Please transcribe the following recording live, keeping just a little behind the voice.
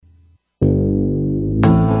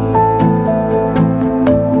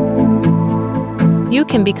You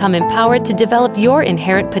can become empowered to develop your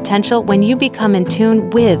inherent potential when you become in tune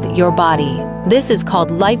with your body. This is called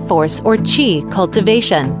life force or Qi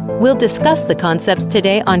cultivation. We'll discuss the concepts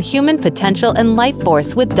today on human potential and life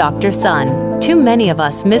force with Dr. Sun. Too many of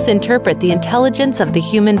us misinterpret the intelligence of the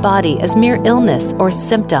human body as mere illness or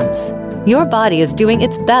symptoms. Your body is doing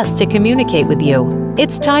its best to communicate with you.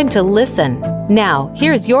 It's time to listen. Now,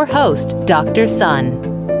 here's your host, Dr. Sun.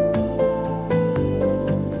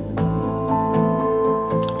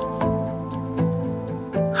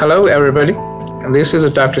 Hello, everybody. This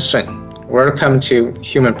is Dr. Sun. Welcome to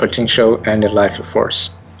Human Potential and Life Force.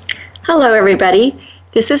 Hello, everybody.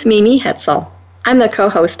 This is Mimi Hetzel. I'm the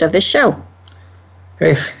co-host of this show.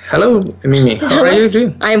 Hey, hello, Mimi. How are you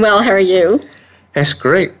doing? I'm well. How are you? That's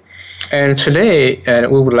great. And today,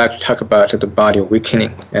 we would like to talk about the body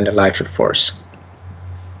awakening and the life force.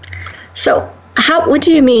 So, what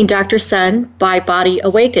do you mean, Dr. Sun, by body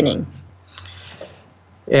awakening?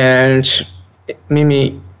 And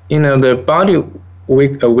Mimi, the body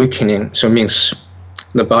awakening means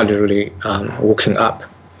the body really waking up.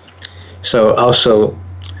 So also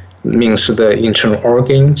means the internal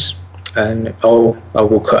organs and all are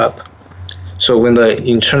woke up. So when the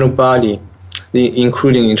internal body,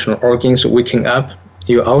 including internal organs, waking up,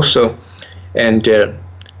 you also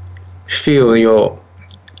feel your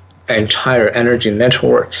entire energy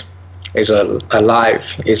network is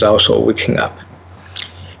alive, is also waking up.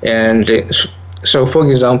 And so, for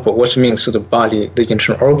example, what means the body, the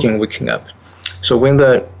internal organ waking up? So when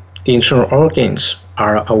the internal organs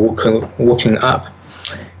are waking up,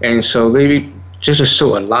 and so they just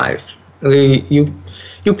so alive. You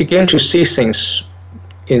begin to see things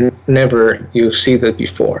never you see that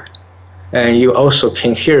before, and you also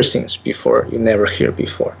can hear things before you never hear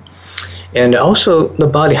before, and also the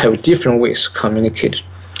body have different ways to communicate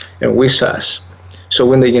with us. So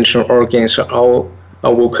when the internal organs are all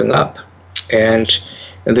woken up, and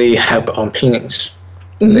they have opinions.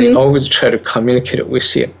 Mm-hmm. They always try to communicate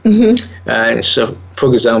with you. Mm-hmm. And so,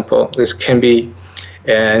 for example, this can be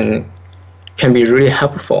really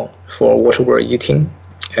helpful for what we're eating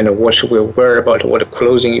and what we wear, about what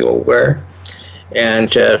clothing you will wear, and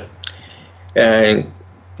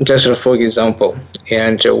just for example,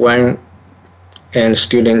 when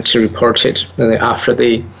students reported that after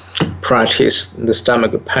they practice the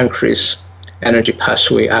stomach pancreas energy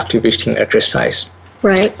pathway activating exercise.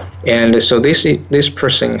 Right. And so this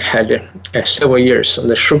person had several years of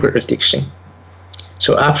the sugar addiction.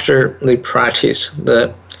 So after they practice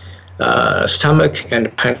the stomach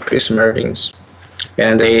and pancreas meridians,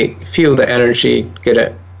 and they feel the energy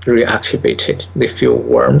get reactivated. They feel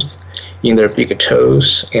warmth in their big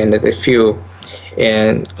toes, and they feel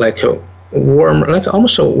like a warm, like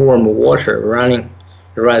almost a warm water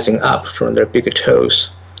rising up from their big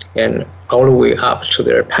toes and all the way up to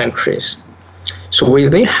their pancreas. So when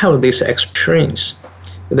they have this experience,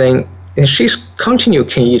 then she continue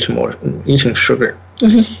can eating sugar.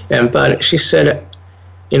 Mm-hmm. But she said,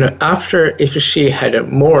 after if she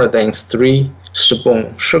had more than 3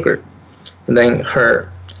 spoons sugar, then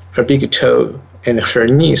her big toe and her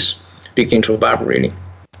knees begin to vibrating.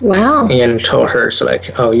 Wow. And told her, it's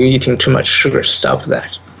like, oh, you're eating too much sugar, stop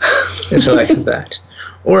that. It's like that.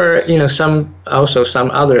 Or, some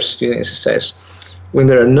other students says, when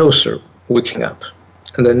their nose are waking up,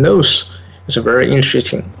 and the nose is very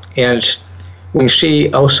interesting. And when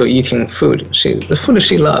she also eating food, the food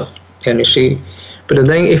she loves, but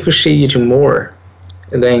then if she eat more,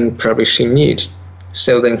 then probably she needs.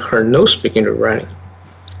 So then her nose begin to run.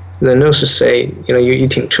 The nose say, you're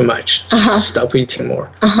eating too much. Uh-huh. Stop eating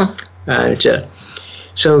more. Uh-huh. And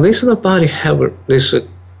so this the body have this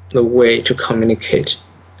the way to communicate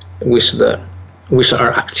with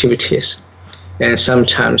our activities, and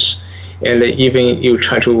sometimes, and even you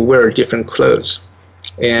try to wear different clothes,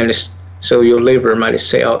 and so your liver might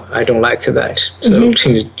say, oh, I don't like that, so mm-hmm.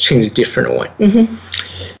 change a different one. Mm-hmm.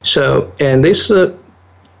 So, and this is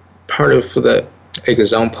part of the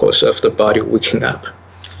examples of the body waking up.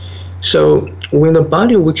 So when the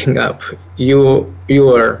body waking up, you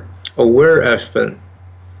are aware of,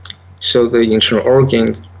 so the internal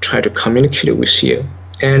organ try to communicate with you.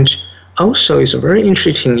 And also it's very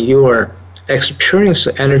interesting, your experience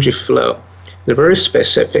energy flow, they're very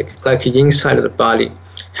specific, like inside of the body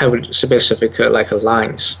have specific like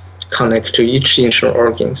lines connect to each internal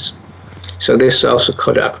organs. So this is also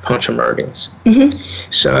called acupuncture meridians. Mm-hmm.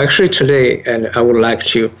 So actually today, and I would like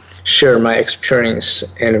to share my experience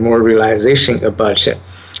and more realization about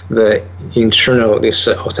the internal, this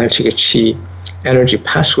authentic Qi energy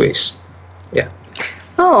pathways. Yeah.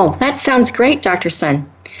 Oh, that sounds great, Dr. Sun.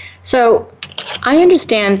 So I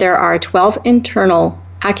understand there are 12 internal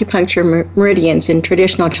acupuncture meridians in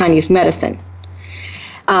traditional Chinese medicine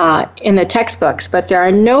in the textbooks, but there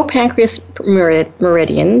are no pancreas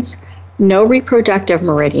meridians, no reproductive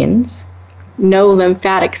meridians, no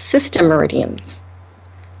lymphatic system meridians.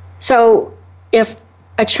 So if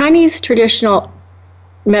a Chinese traditional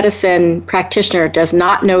medicine practitioner does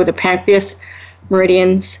not know the pancreas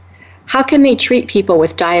meridians, how can they treat people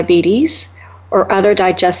with diabetes or other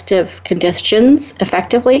digestive conditions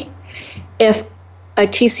effectively? If a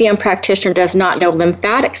TCM practitioner does not know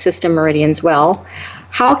lymphatic system meridians well,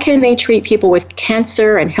 how can they treat people with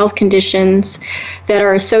cancer and health conditions that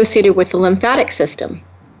are associated with the lymphatic system?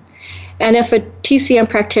 And if a TCM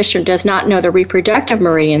practitioner does not know the reproductive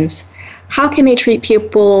meridians, how can they treat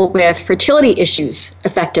people with fertility issues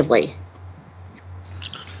effectively?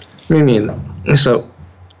 So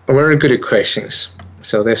very good questions.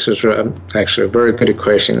 So this is actually very good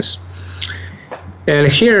questions.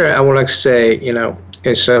 And here I would like to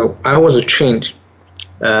say, so I was trained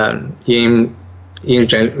in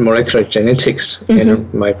molecular genetics, in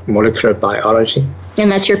my molecular biology.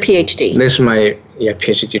 And that's your PhD? This is my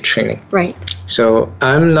PhD training. Right. So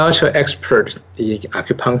I'm not an expert in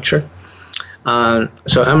acupuncture.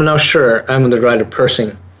 So I'm not sure I'm the right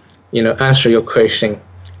person, answer your question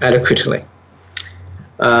adequately.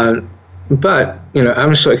 But,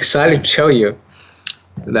 I'm so excited to tell you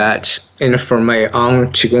that, from my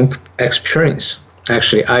own Qigong experience,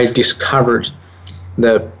 actually, I discovered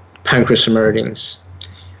the pancreas meridians.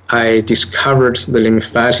 I discovered the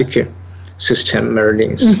lymphatic system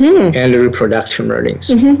meridians and the reproductive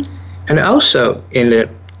meridians. And also in the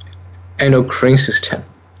endocrine system,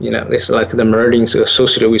 it's like the meridians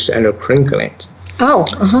associated with the endocrine gland.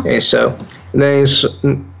 And so there's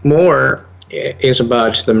more is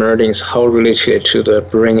about the meridians, how related to the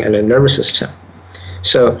brain and the nervous system.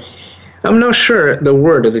 So I'm not sure the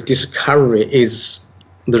word, the discovery, is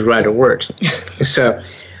the right word. So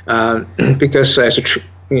because as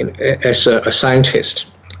a scientist,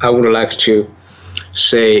 I would like to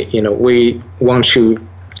say, we want to,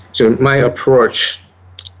 so my approach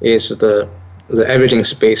is the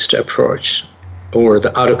evidence-based approach, or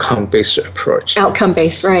the outcome-based approach.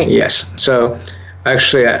 Outcome-based, right. Yes. So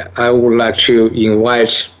actually, I would like to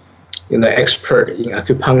invite an expert in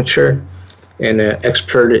acupuncture and an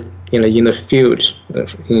expert in the field,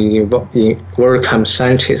 in WorldCom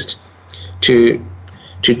scientists, to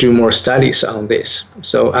do more studies on this.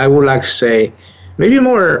 So I would like to say, maybe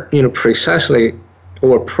more precisely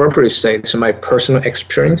or appropriately say, it's my personal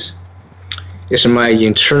experience. It's my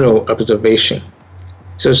internal observation.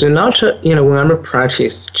 So it's not, when I'm practicing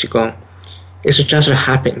Qigong, it just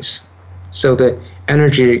happens. So the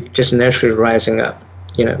energy just naturally rising up,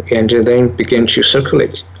 and then begin to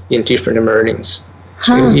circulate in different meridians.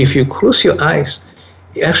 And if you close your eyes,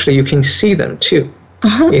 actually you can see them too.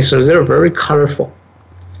 So they're very colorful.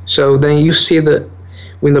 So then you see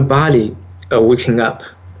when the body waking up,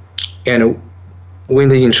 and when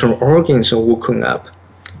the internal organs are waking up,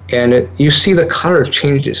 and you see the color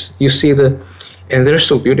changes. You see and they're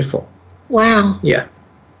so beautiful. Wow. Yeah.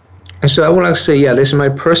 And so I would like to say, this is my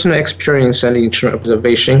personal experience and internal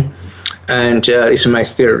observation, and it's my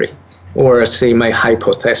theory, or say my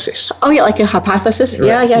hypothesis. Oh, yeah, like a hypothesis?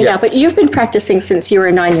 Right. Yeah. But you've been practicing since you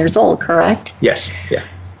were 9 years old, correct? Yes, yeah.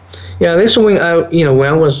 Yeah, this is when when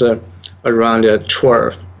I was around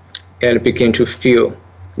 12, and began to feel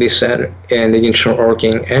this and the internal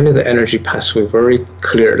organ and the energy pathway very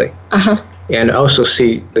clearly. And also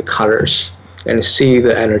see the colors and see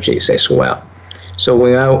the energies as well. So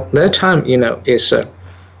when that time, is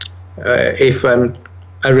if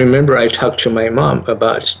I remember I talked to my mom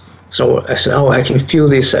about, so I said, I can feel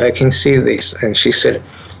this, I can see this, and she said,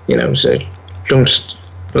 don't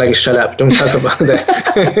shut up, don't talk about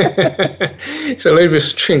that. It's a little bit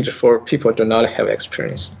strange for people who do not have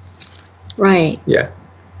experience. Right. Yeah.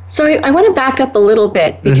 So I want to back up a little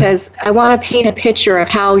bit, because I want to paint a picture of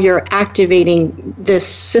how you're activating this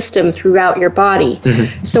system throughout your body.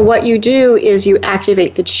 So what you do is you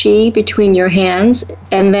activate the qi between your hands,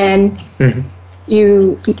 and then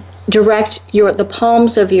you direct the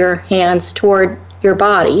palms of your hands toward your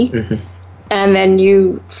body, and then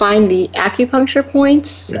you find the acupuncture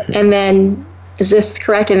points, and then, is this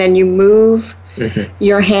correct? And then you move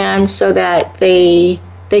your hands so that they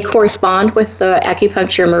correspond with the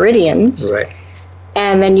acupuncture meridians. Right.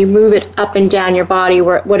 And then you move it up and down your body,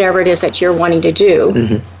 whatever it is that you're wanting to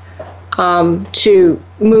do, to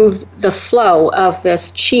move the flow of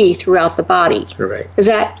this qi throughout the body. Right. Is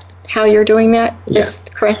that how you're doing that? Yeah. That's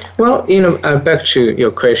correct? Well, back to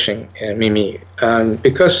your question, Mimi,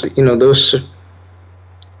 because, those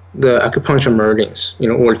the acupuncture meridians,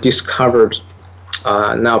 were discovered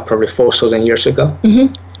now probably 4,000 years ago.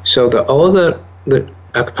 Mm-hmm. So all the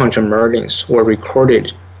acupuncture meridians were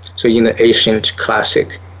recorded in the ancient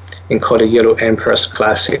classic and called the Yellow Emperor's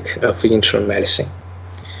Classic of internal medicine.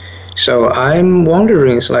 So I'm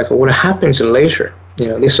wondering, what happens later?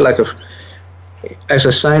 This is as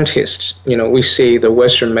a scientist, we see the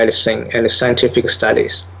Western medicine and the scientific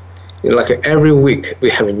studies. Every week we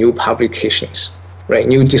have new publications, right?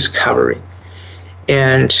 New discovery.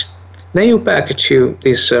 And then you back to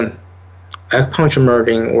this acupuncture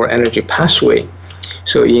meridian or energy pathway.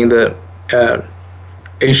 So in the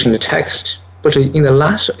ancient text, but in the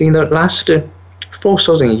last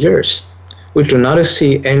 4,000 years, we do not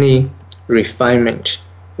see any refinement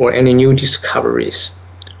or any new discoveries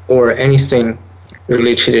or anything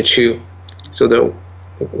related to the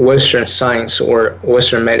Western science or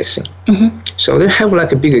Western medicine. Mm-hmm. So they have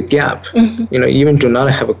a big gap. Mm-hmm. Even do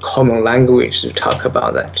not have a common language to talk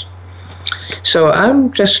about that. So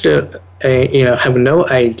I'm just have no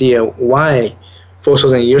idea why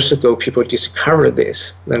 4,000 years ago people discovered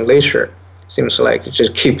this. Then later, seems like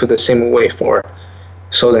just keep the same way for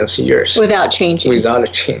thousands of years without changing. Without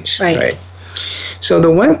a change, right? So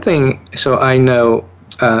the one thing I know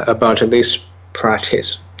about this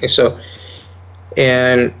practice,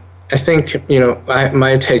 and I think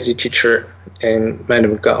my Taiji teacher and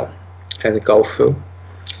Madam Gao, and Gao Fu,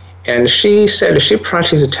 and she said she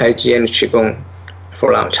practiced Taiji and Qigong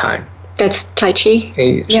for a long time. That's Tai Chi?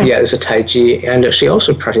 Yeah, it's a Taiji, and she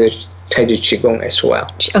also practiced Taiji Qigong as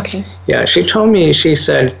well. Okay. Yeah, she told me, she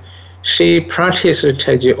said she practiced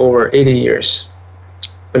Taiji over 80 years,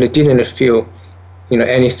 but it didn't feel,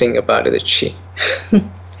 anything about the Qi.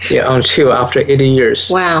 Yeah, until after 80 years.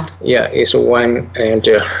 Wow. Yeah, it's one and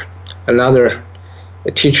another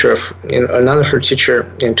teacher, her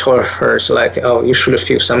teacher, and told her, you should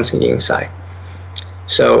feel something inside.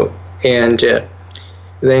 So, and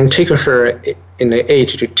then take her in the 8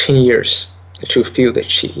 to 10 years to feel the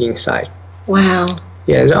Qi inside. Wow.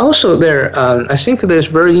 Yeah, and also there, I think there's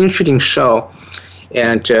a very interesting show,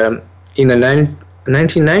 and in the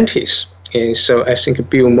 1990s, and so I think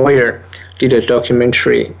Bill Moyer did a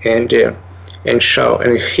documentary and show,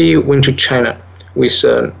 and he went to China with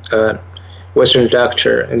a Western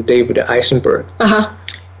doctor and David Eisenberg. Uh-huh.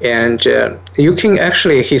 And you can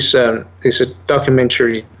actually, his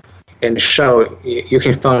documentary and show, you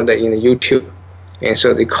can find that in YouTube. And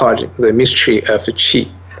so they call it The Mystery of the Qi.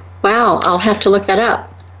 Wow, I'll have to look that up.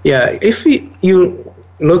 Yeah, if you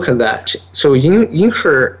look at that, so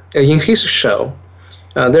in his show,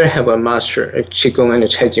 they have a master, a Qigong and a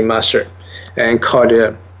Taiji master, and called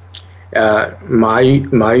Ma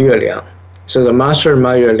Yueliang. So the master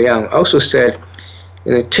Ma Yueliang also said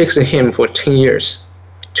it takes him for 10 years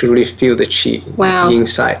to really feel the Qi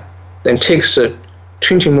inside. Then takes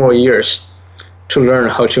 20 more years to learn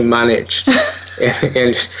how to manage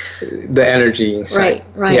and the energy inside.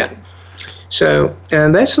 Right. Yeah. So,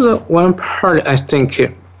 and that's the one part I think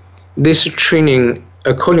this training,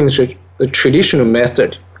 according to the traditional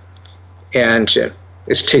method, and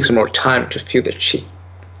it takes more time to feel the Qi.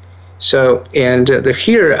 So, and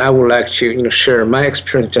here I would like to share my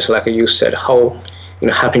experience, just like you said, how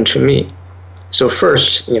happened to me. So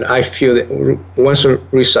first, I feel that once I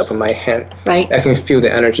reach up my hand, right, I can feel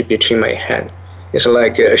the energy between my hand. It's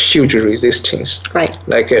like a huge resistance. Right.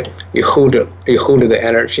 Like you hold the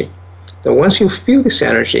energy. Then once you feel this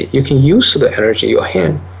energy, you can use the energy in your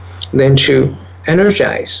hand, then to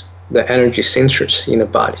energize the energy centers in the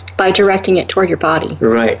body. By directing it toward your body.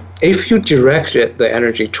 Right. If you direct the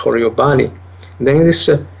energy toward your body, then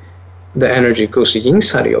the energy goes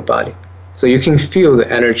inside your body. So you can feel the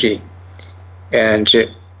energy, and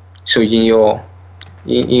so in your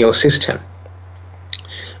system.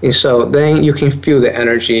 And so then you can feel the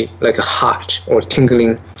energy like a hot or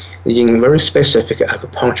tingling in very specific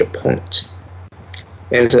acupuncture points.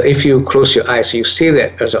 And if you close your eyes, you see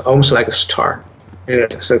that as almost like a star.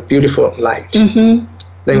 It's a beautiful light. Mm-hmm.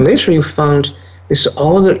 Then later you found this,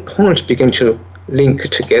 all the points begin to link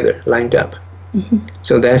together, lined up. Mm-hmm.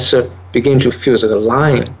 So that's begin to feel like a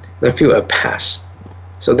line, then feel a path.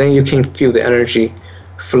 So then you can feel the energy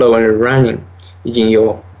flow and running in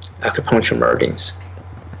your acupuncture meridians.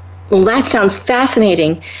 Well, that sounds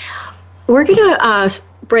fascinating. We're going to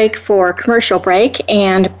break for commercial break,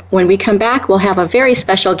 and when we come back, we'll have a very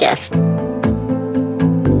special guest.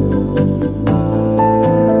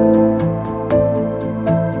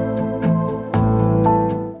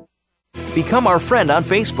 Become our friend on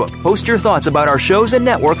Facebook. Post your thoughts about our shows and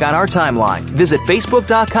network on our timeline. Visit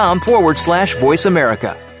Facebook.com/Voice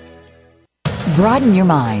America. Broaden your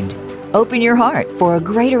mind. Open your heart for a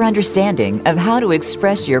greater understanding of how to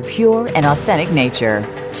express your pure and authentic nature.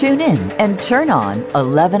 Tune in and turn on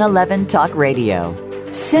 1111 Talk Radio.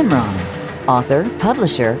 Simran, author,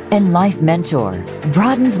 publisher, and life mentor,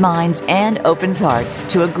 broadens minds and opens hearts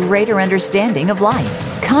to a greater understanding of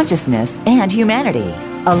life, consciousness, and humanity.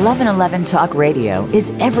 1111 Talk Radio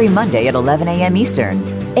is every Monday at 11 a.m. Eastern,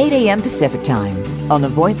 8 a.m. Pacific Time on the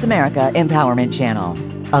Voice America Empowerment Channel.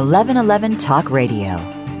 1111 Talk Radio.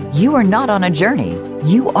 You are not on a journey.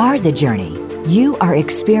 You are the journey. You are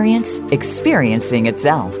experiencing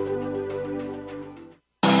itself.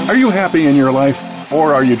 Are you happy in your life,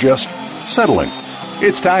 or are you just settling?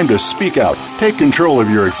 It's time to speak out, take control of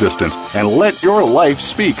your existence, and let your life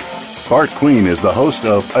speak. Bart Queen is the host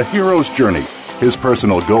of A Hero's Journey. His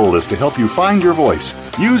personal goal is to help you find your voice,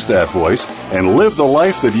 use that voice, and live the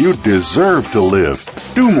life that you deserve to live.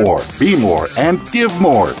 Do more, be more, and give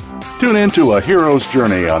more. Tune in to A Hero's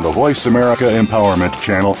Journey on the Voice America Empowerment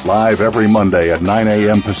Channel, live every Monday at 9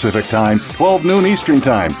 a.m. Pacific Time, 12 noon Eastern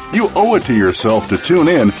Time. You owe it to yourself to tune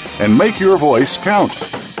in and make your voice count.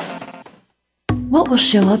 What will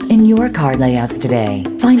show up in your card layouts today?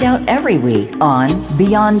 Find out every week on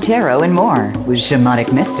Beyond Tarot and More with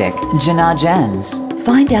shamanic mystic Jana Jens.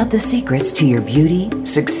 Find out the secrets to your beauty,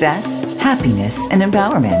 success, happiness, and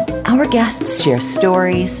empowerment. Our guests share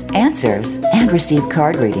stories, answers, and receive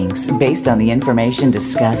card readings based on the information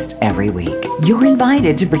discussed every week. You're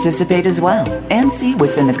invited to participate as well and see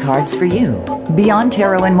what's in the cards for you. Beyond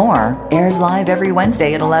Tarot and More airs live every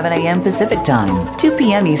Wednesday at 11 a.m. Pacific Time, 2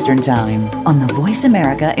 p.m. Eastern Time on the Voice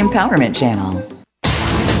America Empowerment Channel.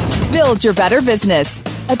 Build your better business.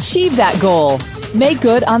 Achieve that goal. Make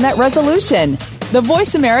good on that resolution. The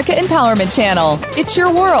Voice America Empowerment Channel. It's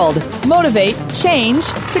your world. Motivate, change,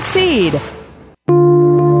 succeed.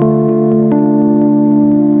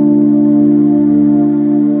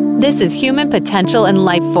 This is Human Potential and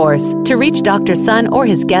Life Force. To reach Dr. Sun or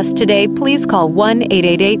his guest today, please call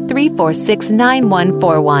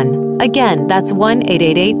 1-888-346-9141. Again, that's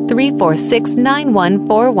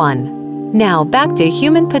 1-888-346-9141. Now, back to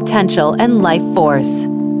Human Potential and Life Force.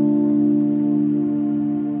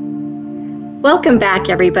 Welcome back,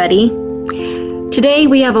 everybody. Today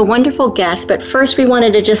we have a wonderful guest, but first we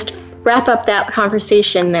wanted to just wrap up that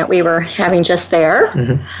conversation that we were having just there.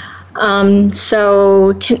 Mm-hmm.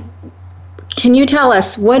 So can you tell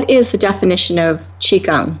us, what is the definition of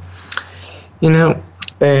Qigong?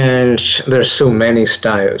 And there's so many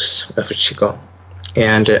styles of Qigong.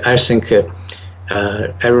 And I think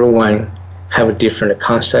everyone have a different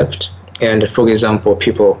concept. And for example,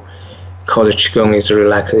 people call the Qigong is a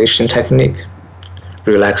relaxation technique,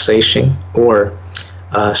 or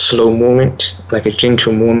slow movement, like a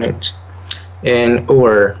gentle movement,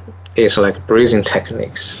 or it's like breathing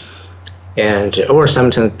techniques, or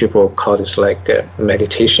sometimes people call this like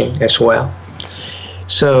meditation as well.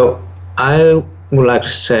 So I would like to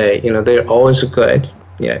say, they're always good.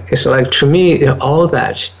 Yeah, it's like, to me, all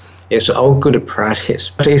that is all good practice,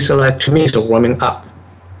 but it's like, to me, it's warming up.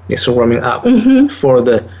 It's warming up for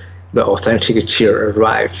the authentic Qi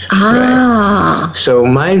arrive. Right? So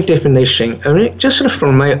my definition, just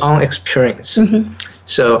from my own experience,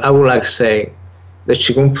 so I would like to say the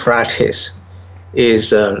Qigong practice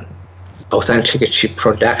is authentic Qi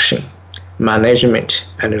production, management,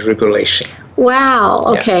 and regulation. Wow,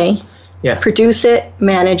 okay. Yeah. Produce it,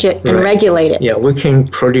 manage it, and regulate it. Yeah, we can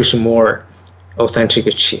produce more authentic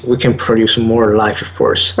Qi. We can produce more life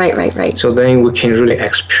force. Right. So then we can really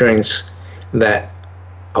experience that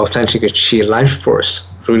authentic Qi life force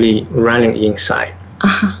really running inside.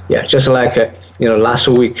 Yeah, just like last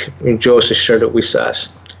week when Joyce shared with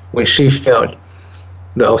us, when she felt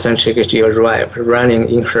the authentic Qi arrive running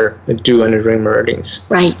in her do and ring meridians.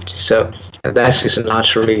 Right. So that is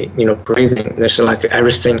naturally breathing. There's like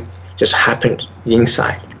everything just happened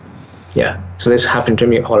inside. Yeah. So this happened to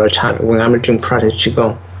me all the time when I'm doing practice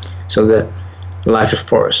Qigong. So the life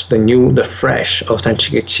force, the fresh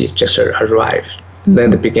authentic Qi just arrived.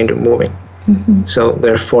 Then they begin to moving. So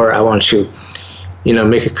therefore, I want to,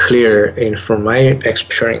 make it clear from my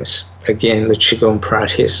experience. Again, the Qigong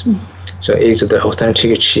practice. So it's the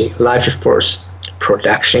authentic Qi, life force,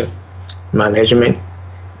 production, management,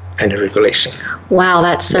 and regulation. Wow,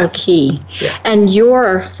 that's so key. Yeah. And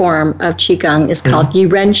your form of Qigong is called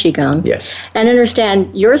Yiren Qigong. Yes. And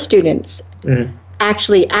understand your students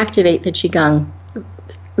actually activate the Qigong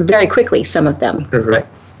very quickly, some of them. Right.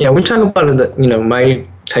 Yeah, we talk about my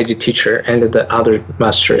Tai Chi teacher and the other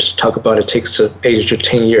masters talk about it takes 8 to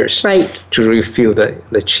 10 years to really feel the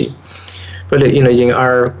Qi. But in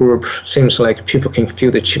our group, seems like people can feel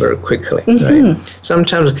the Qi very quickly. Right?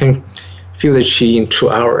 Sometimes they can feel the Qi in 2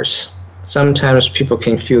 hours. sometimes people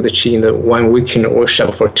can feel the qi in the one weekend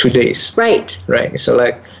workshop for 2 days. Right. Right. So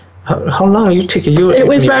like, how long you take you? It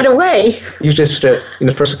was right away. You just in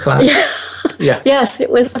the first class. Yeah. Yeah. Yes, it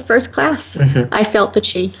was the first class. I felt the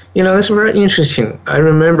qi. That's very interesting. I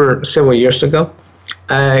remember several years ago,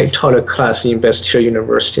 I taught a class in Bastyr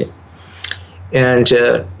University, and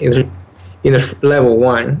in the level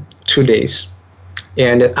 1, 2 days,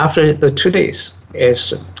 and after the 2 days,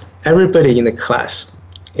 is everybody in the class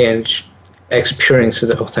and experience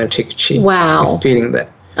the authentic qi. Wow. Feeling that.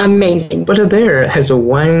 Amazing. But there has a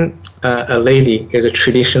lady, is a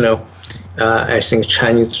traditional, I think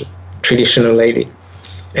Chinese traditional lady,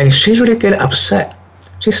 and she really get upset.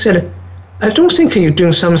 She said, I don't think you're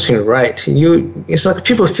doing something right. It's like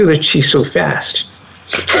people feel the qi so fast.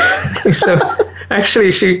 So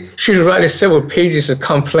actually she wrote several pages of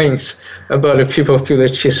complaints about the people feel the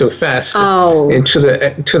qi so fast. And to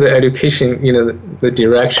the education, the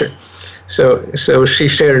director. So she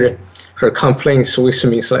shared her complaints with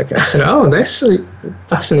me. It's like, I said, that's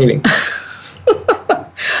fascinating.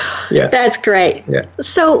 Yeah. That's great. Yeah.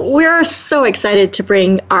 So we're so excited to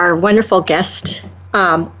bring our wonderful guest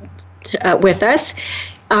with us.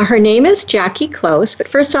 Her name is Jackie Close, but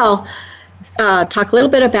first I'll talk a little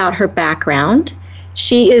bit about her background.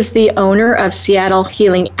 She is the owner of Seattle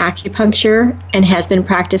Healing Acupuncture and has been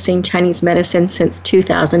practicing Chinese medicine since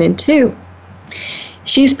 2002.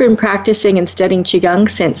 She's been practicing and studying Qigong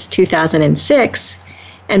since 2006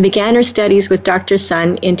 and began her studies with Dr.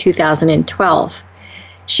 Sun in 2012.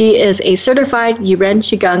 She is a certified Yuren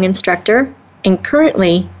Qigong instructor and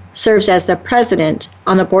currently serves as the president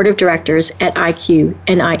on the board of directors at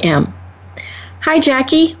IQ&IM. Hi,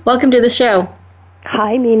 Jackie. Welcome to the show.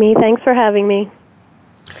 Hi, Mimi. Thanks for having me.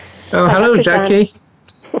 Oh, hello, Jackie.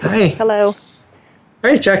 Hi. Hello.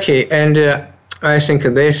 Hi, Jackie. And I think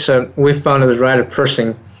we found the right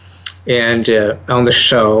person and on the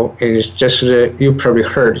show. It's just you probably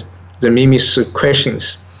heard the Mimi's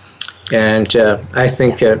questions. And I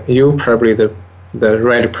think you probably the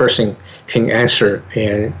right person can answer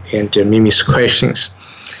and Mimi's questions.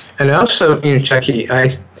 And also, Jackie,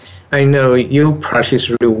 I know you practice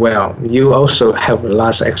really well. You also have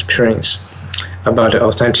lots of experience about the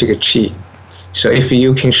authentic qi. So if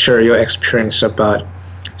you can share your experience about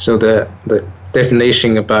the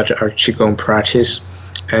definition about our qigong practice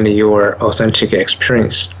and your authentic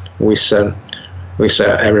experience with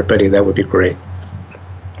everybody, that would be great.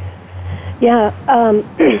 Yeah,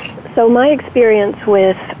 so my experience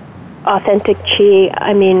with authentic qi,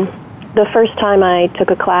 the first time I took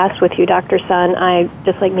a class with you, Dr. Sun,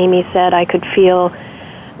 just like Mimi said, I could feel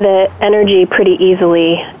the energy pretty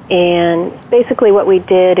easily. And basically what we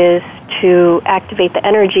did is to activate the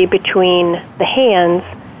energy between the hands.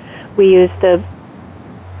 We used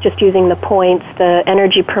just using the points, the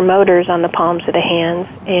energy promoters on the palms of the hands.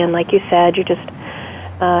 And like you said, you just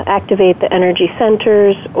activate the energy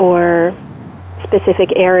centers or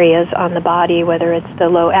specific areas on the body, whether it's the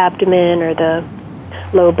low abdomen or the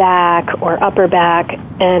low back or upper back,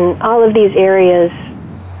 and all of these areas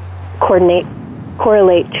correlate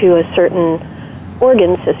to a certain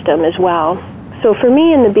organ system as well. So for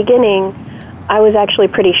me in the beginning, I was actually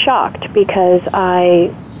pretty shocked because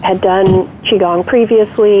I had done Qigong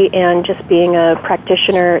previously, and just being a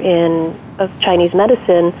practitioner of Chinese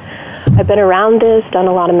medicine, I've been around this, done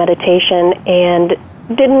a lot of meditation, and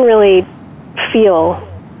didn't really feel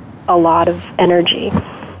a lot of energy.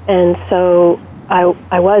 And so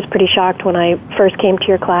I was pretty shocked when I first came to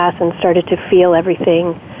your class and started to feel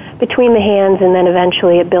everything between the hands, and then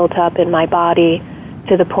eventually it built up in my body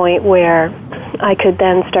to the point where I could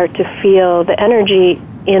then start to feel the energy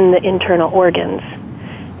in the internal organs.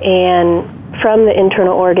 And from the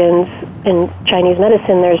internal organs in Chinese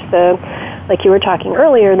medicine, there's like you were talking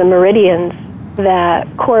earlier, the meridians that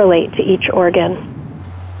correlate to each organ.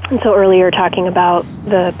 And so earlier talking about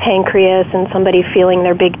the pancreas and somebody feeling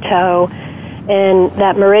their big toe, and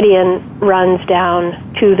that meridian runs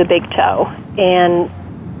down to the big toe. And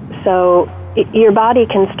so your body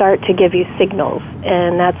can start to give you signals,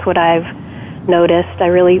 and that's what I've noticed. I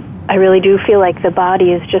really do feel like the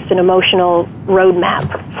body is just an emotional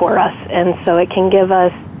roadmap for us, and so it can give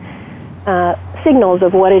us signals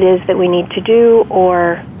of what it is that we need to do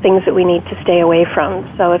or things that we need to stay away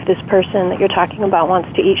from. So if this person that you're talking about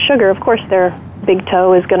wants to eat sugar, of course their big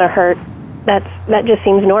toe is going to hurt. That just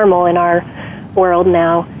seems normal in our world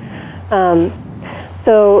now.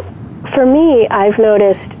 So for me, I've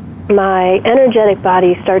noticed my energetic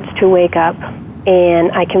body starts to wake up,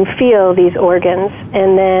 and I can feel these organs.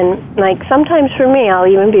 And then, like, sometimes for me, I'll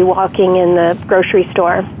even be walking in the grocery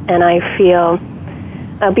store, and I feel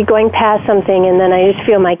I'll be going past something, and then I just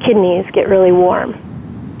feel my kidneys get really warm.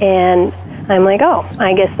 And I'm like, oh,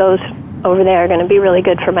 I guess those over there are going to be really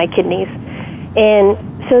good for my kidneys. And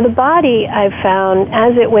so the body, I've found,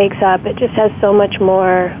 as it wakes up, it just has so much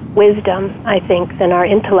more wisdom, I think, than our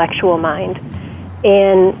intellectual mind.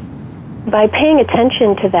 And by paying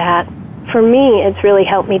attention to that, for me, it's really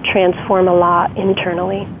helped me transform a lot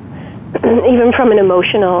internally, even from an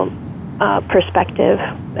emotional perspective.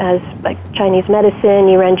 As like Chinese medicine,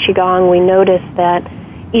 Yiren Qigong, we notice that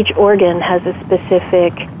each organ has a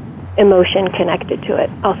specific emotion connected to it,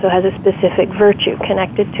 also has a specific virtue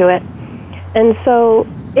connected to it. And so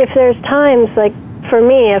if there's times, like for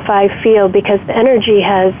me, if I feel, because the energy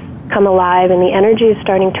has come alive and the energy is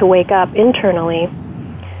starting to wake up internally,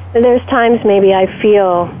 there's times maybe I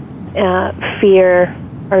feel fear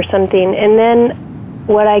or something, and then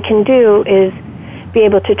what I can do is be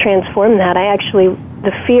able to transform that.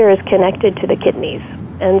 The fear is connected to the kidneys.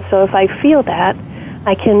 And so if I feel that,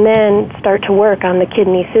 I can then start to work on the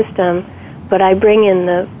kidney system, but I bring in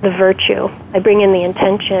the virtue. I bring in the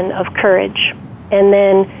intention of courage. And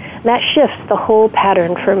then that shifts the whole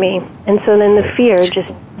pattern for me. And so then the fear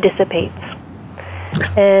just dissipates.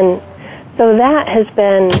 And so that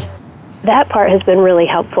part has been really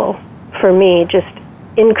helpful for me, just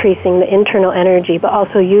increasing the internal energy, but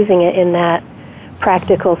also using it in that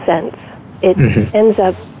practical sense. It ends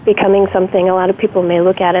up becoming something, a lot of people may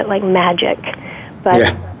look at it like magic,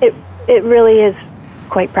 but it really is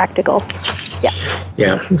quite practical.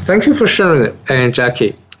 Yeah. Thank you for sharing it,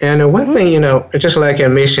 Jackie. And one thing, just like I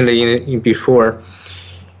mentioned before,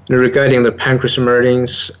 regarding the pancreas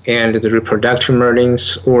meridians and the reproductive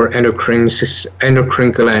meridians or endocrine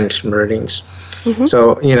gland meridians.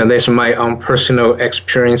 So, that's my own personal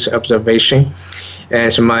experience, observation,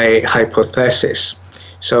 as my hypothesis.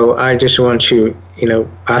 So I just want to,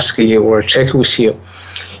 ask you or check with you.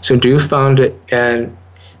 So do you find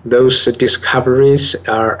those discoveries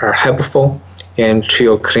are helpful into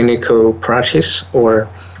your clinical practice or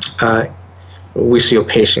with your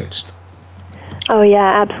patients? Oh,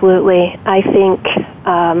 yeah, absolutely. I think,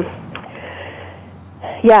 I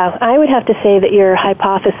would have to say that your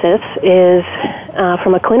hypothesis is,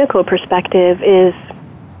 from a clinical perspective,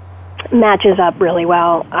 matches up really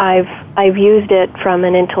well. I've used it from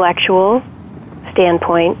an intellectual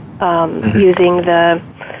standpoint, using the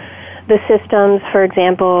systems. For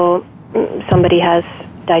example, somebody has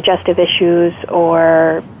digestive issues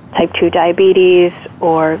or type 2 diabetes,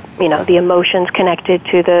 or the emotions connected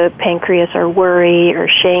to the pancreas, or worry or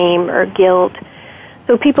shame or guilt.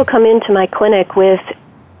 So people come into my clinic with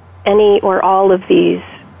any or all of these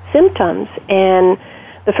symptoms, and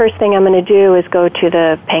the first thing I'm going to do is go to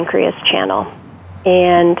the pancreas channel.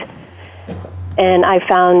 And I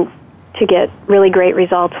found to get really great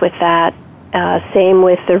results with that. Same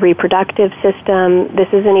with the reproductive system. This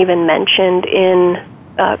isn't even mentioned in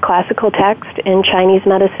classical text in Chinese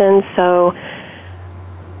medicine. So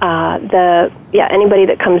anybody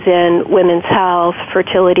that comes in, women's health,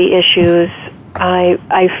 fertility issues,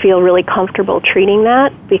 I feel really comfortable treating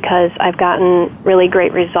that because I've gotten really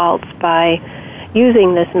great results by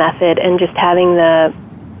using this method and just having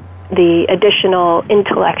the additional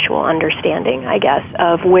intellectual understanding, I guess,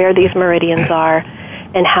 of where these meridians are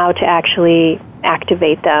and how to actually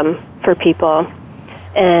activate them for people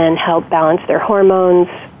and help balance their hormones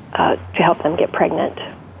to help them get pregnant.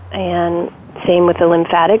 And same with the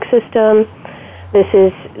lymphatic system. This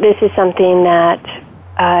is something that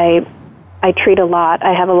I treat a lot.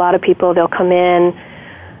 I have a lot of people, they'll come in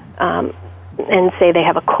and say they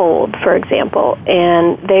have a cold, for example,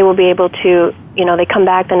 and they will be able to, they come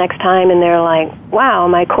back the next time and they're like, wow,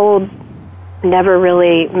 my cold never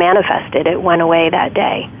really manifested. It went away that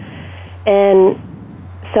day. And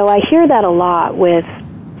so I hear that a lot with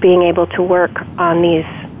being able to work on these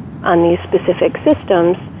specific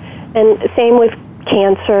systems. And same with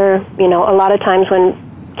cancer. A lot of times when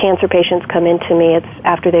cancer patients come into me, it's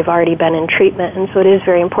after they've already been in treatment, and so it is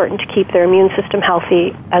very important to keep their immune system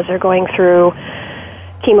healthy as they're going through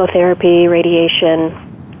chemotherapy, radiation,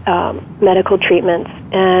 medical treatments,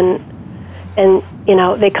 and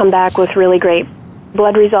they come back with really great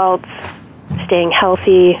blood results, staying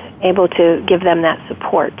healthy, able to give them that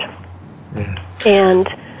support. And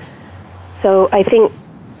so I think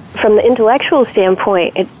from the intellectual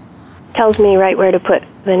standpoint, it tells me right where to put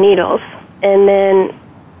the needles. And then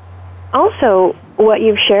also what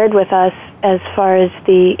you've shared with us as far as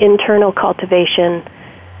the internal cultivation,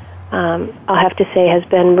 I'll have to say has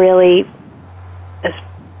been really, is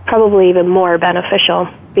probably even more beneficial,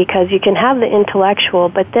 because you can have the intellectual,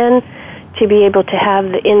 but then to be able to have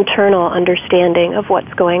the internal understanding of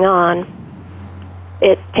what's going on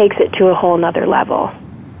it takes it to a whole nother level.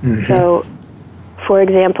 Mm-hmm. So, for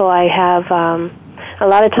example, I have a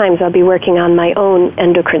lot of times I'll be working on my own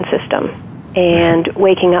endocrine system and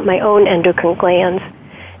waking up my own endocrine glands.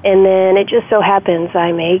 And then it just so happens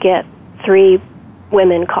I may get 3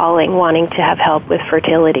 women calling wanting to have help with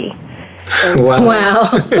fertility. And wow.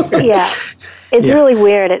 Yeah. It's really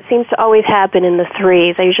weird. It seems to always happen in the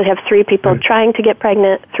 3s. I usually have 3 people trying to get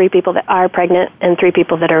pregnant, 3 people that are pregnant, and 3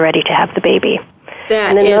 people that are ready to have the baby.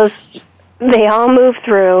 That and then they all move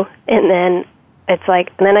through, and then it's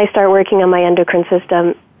like, and then I start working on my endocrine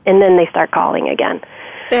system, and then they start calling again.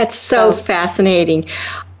 That's so fascinating.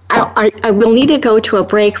 I will need to go to a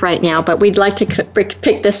break right now, but we'd like to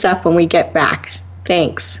pick this up when we get back.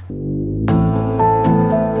 Thanks.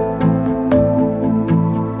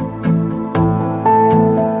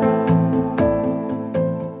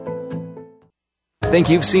 Think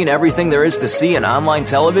you've seen everything there is to see in online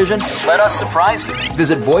television? Let us surprise you.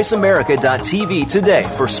 Visit voiceamerica.tv today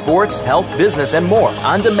for sports, health, business, and more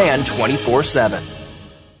on demand 24/7.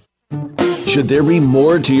 Should there be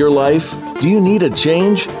more to your life? Do you need a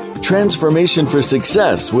change? Transformation for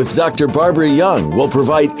Success with Dr. Barbara Young will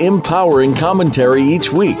provide empowering commentary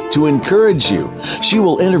each week to encourage you. She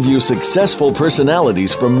will interview successful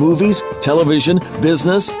personalities from movies, television,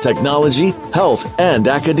 business, technology, health, and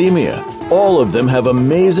academia. All of them have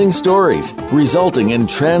amazing stories, resulting in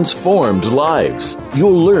transformed lives.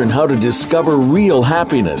 You'll learn how to discover real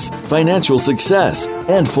happiness, financial success,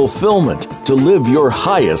 and fulfillment to live your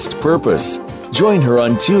highest purpose. Join her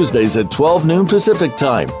on Tuesdays at 12 noon Pacific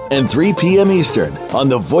Time and 3 p.m. Eastern on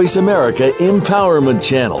the Voice America Empowerment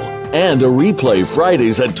Channel, and a replay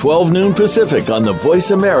Fridays at 12 noon Pacific on the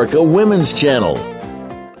Voice America Women's Channel.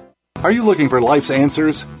 Are you looking for life's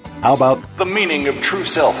answers? How about the meaning of true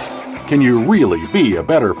self? Can you really be a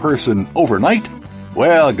better person overnight?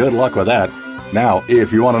 Well, good luck with that. Now,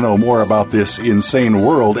 if you want to know more about this insane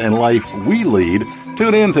world and life we lead,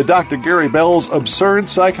 tune in to Dr. Gary Bell's Absurd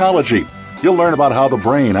Psychology. You'll learn about how the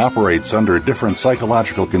brain operates under different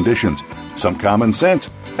psychological conditions. Some common sense.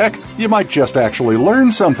 Heck, you might just actually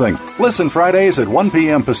learn something. Listen Fridays at 1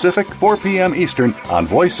 p.m. Pacific, 4 p.m. Eastern on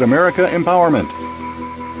Voice America Empowerment.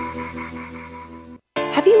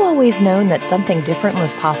 Have you always known that something different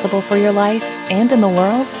was possible for your life and in the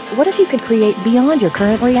world? What if you could create beyond your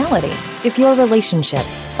current reality? If your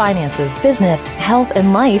relationships, finances, business, health,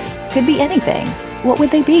 and life could be anything, what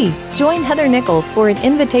would they be? Join Heather Nichols for an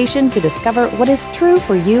invitation to discover what is true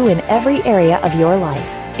for you in every area of your life,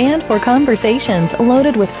 and for conversations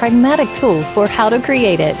loaded with pragmatic tools for how to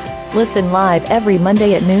create it. Listen live every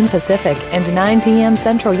Monday at noon Pacific and 9 p.m.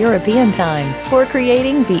 Central European Time for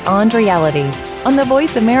Creating Beyond Reality on the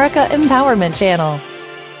Voice America Empowerment Channel.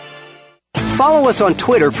 Follow us on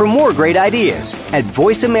Twitter for more great ideas at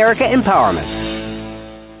Voice America Empowerment.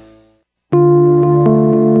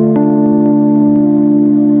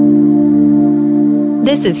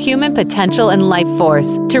 This is Human Potential and Life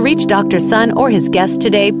Force. To reach Dr. Sun or his guest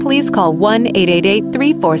today, please call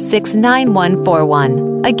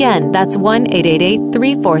 1-888-346-9141. Again, that's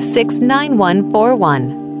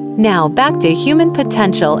 1-888-346-9141. Now, back to Human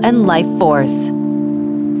Potential and Life Force.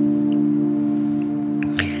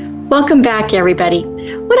 Welcome back, everybody.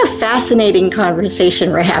 What a fascinating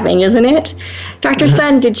conversation we're having, isn't it? Dr.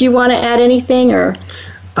 Sun, did you want to add anything, or?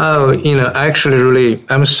 Oh, actually, really,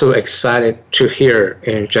 I'm so excited to hear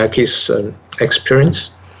Jackie's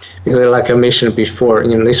experience, because like I mentioned before,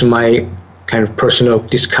 this is my kind of personal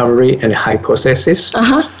discovery and hypothesis.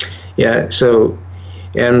 Yeah, so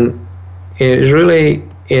it's really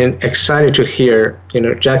excited to hear,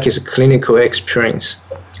 Jackie's clinical experience,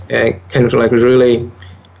 kind of like really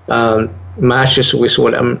matches with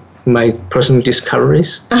what my personal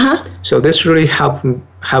discoveries. So this really help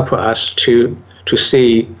us to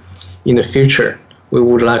see in the future. We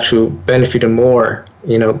would like to benefit more,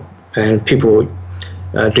 and people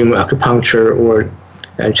doing acupuncture or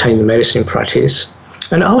Chinese medicine practice.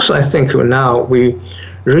 And also, I think now we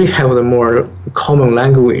really have the more common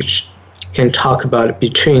language, can talk about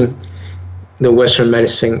between the Western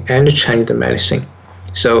medicine and the Chinese medicine.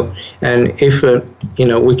 So, and if we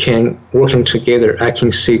can working together, I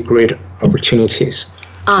can see great opportunities.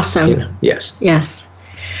 Awesome. Yes. Yes.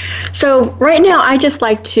 So right now, I just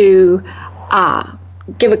like to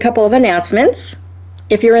give a couple of announcements.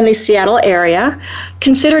 If you're in the Seattle area,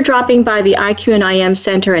 consider dropping by the IQ and IM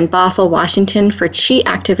Center in Bothell, Washington for Qi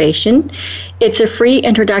activation. It's a free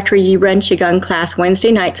introductory Yiren Qigong class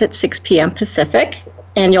Wednesday nights at 6 p.m. Pacific,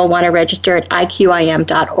 and you'll want to register at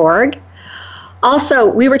iqim.org. Also,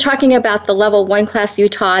 we were talking about the level 1 class you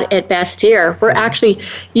taught at Bastyr.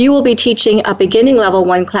 You will be teaching a beginning level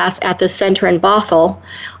 1 class at the center in Bothell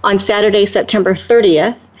on Saturday, September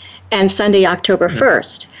 30th and Sunday, October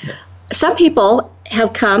 1st. Some people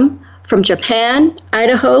have come from Japan,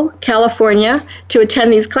 Idaho, California to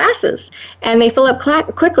attend these classes, and they fill up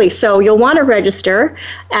quickly. So you'll want to register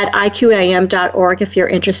at iqam.org if you're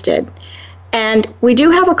interested. And we do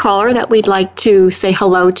have a caller that we'd like to say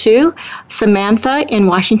hello to, Samantha in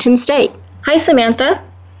Washington State. Hi, Samantha.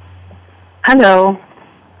 Hello.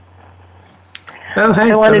 Oh,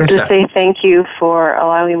 hi, I wanted Samantha. to say thank you for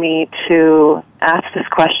allowing me to ask this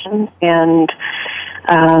question. And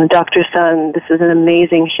Dr. Sun, this is an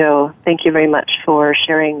amazing show. Thank you very much for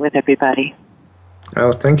sharing with everybody.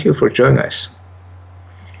 Oh, thank you for joining us.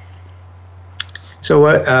 So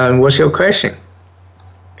what's your question?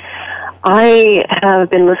 I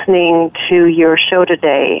have been listening to your show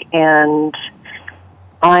today, and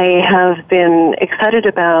I have been excited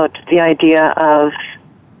about the idea of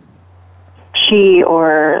chi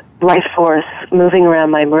or life force moving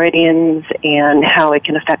around my meridians and how it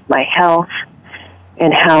can affect my health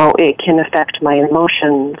and how it can affect my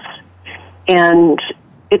emotions. And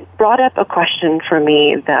it brought up a question for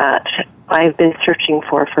me that I've been searching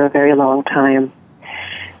for a very long time.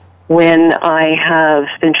 When I have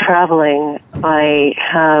been traveling, I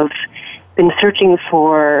have been searching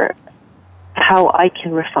for how I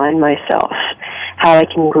can refine myself, how I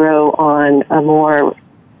can grow on a more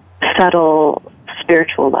subtle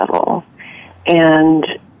spiritual level. And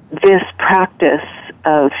this practice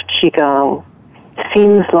of Qigong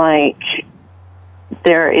seems like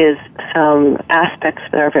there is some aspects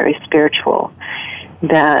that are very spiritual,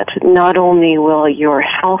 that not only will your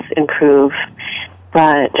health improve,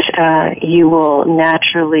 but you will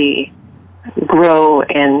naturally grow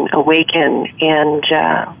and awaken and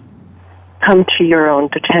come to your own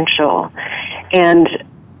potential. And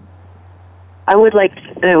I would like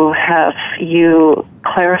to have you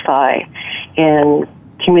clarify and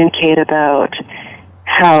communicate about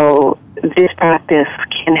how this practice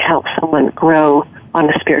can help someone grow on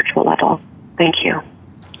a spiritual level. Thank you.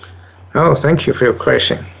 Oh, thank you for your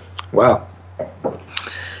question. Wow.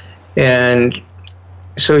 And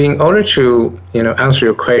so in order to, answer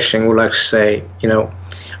your question, we'd like to say,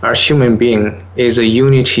 our human being is a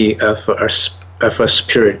unity of a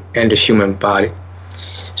spirit and a human body.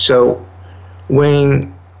 So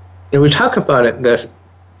when we talk about it,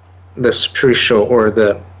 the spiritual or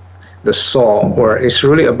the soul, or it's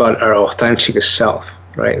really about our authentic self,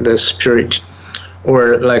 right? The spirit,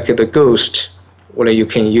 or like the ghost, or you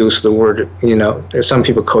can use the word, some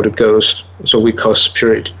people call it ghost, so we call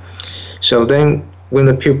spirit. So then when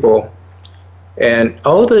the people and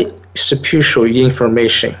all the spiritual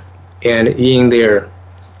information and in their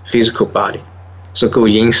physical body, so go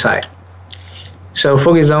inside. So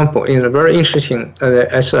for example, in a very interesting,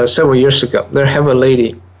 several years ago, there have a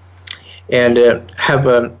lady and have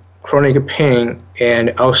a chronic pain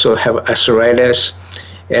and also have arthritis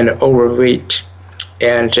and overweight,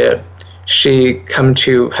 and she come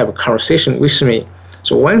to have a conversation with me.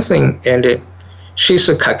 So one thing, and she's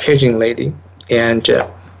a Caucasian lady, and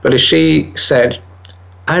but she said,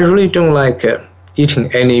 I really don't like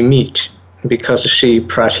eating any meat, because she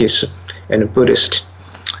practice in Buddhist,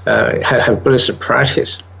 have Buddhist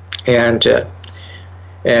practice, and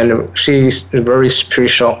she's very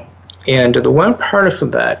spiritual. And the one part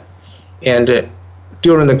of that, and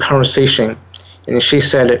during the conversation, and she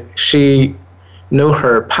said she know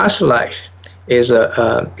her past life is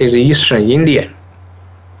a Eastern Indian.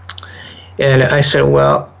 And I said,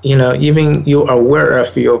 well, even you are aware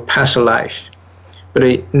of your past life, but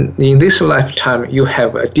in this lifetime you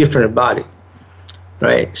have a different body,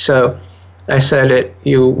 right? So I said that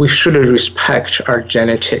we should respect our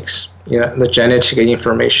genetics, the genetic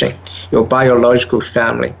information, your biological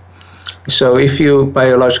family. So if your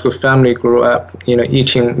biological family grew up,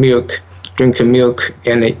 eating milk, drinking milk,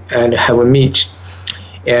 and have a meat,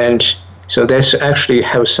 and so that's actually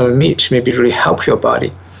have some meat, maybe really help your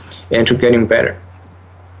body and to getting better.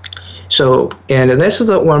 So, and that's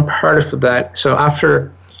the one part of that. So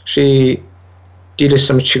after she did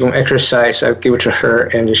some Qigong exercise, I gave it to her,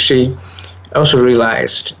 and she also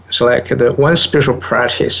realized, so like the one spiritual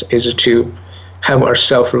practice is to have our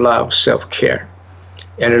self-love, self-care,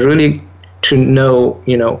 and really to know,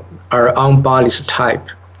 our own body's type.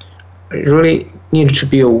 Really need to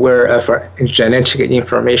be aware of our genetic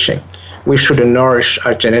information. We should nourish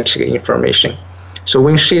our genetic information. So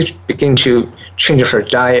when she began to change her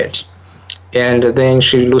diet, and then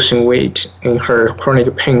she's losing weight, and her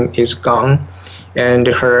chronic pain is gone, and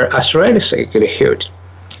her arthritis is getting healed.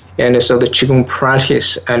 And so the Qigong practice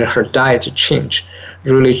and her diet change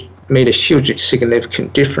really made a huge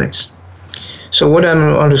significant difference. So what I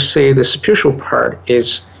want to say, the spiritual part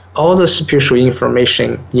is all the spiritual information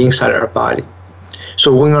inside our body. So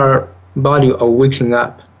when our body are waking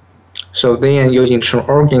up, so then your internal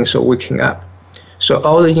organs are waking up. So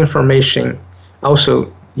all the information also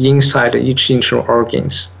inside each internal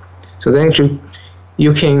organs. So then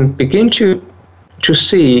you can begin to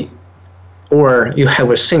see, or you have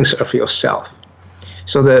a sense of yourself.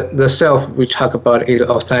 So the self we talk about is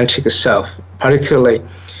authentic self, particularly.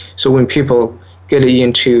 So when people get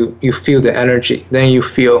into, you feel the energy, then you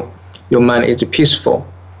feel your mind is peaceful.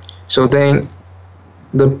 So then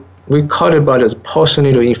we call it about the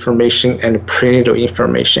postnatal information and prenatal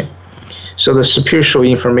information. So the spiritual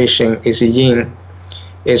information is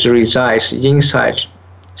resides inside,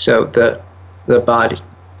 so the body.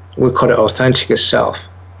 We call it authentic self.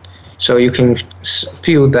 So you can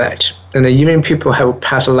feel that. And then even people have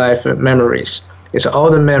past life memories. It's all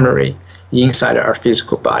the memory inside our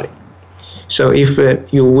physical body. So if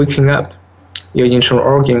you're waking up, your internal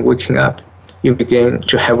organ waking up, you begin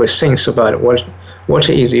to have a sense about what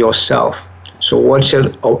is yourself. So what's your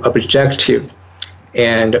objective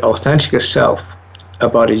and authentic self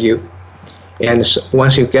about you. And so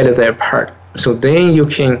once you get that part, so then you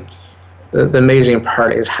can, the amazing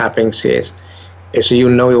part is happening is you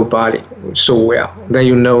know your body so well, then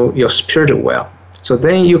you know your spirit well. So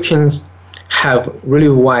then you can have really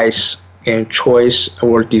wise and choice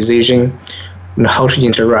or decision on how to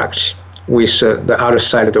interact with the other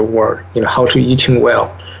side of the world, how to eating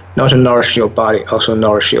well, not to nourish your body, also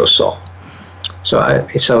nourish your soul. So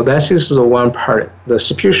that is the one part, the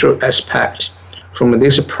spiritual aspect from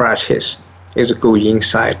this practice is go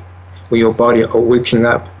inside when your body are waking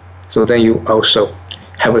up. So then you also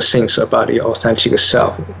have a sense about your authentic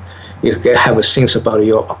self. You have a sense about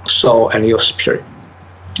your soul and your spirit.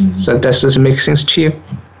 Mm-hmm. So does this make sense to you?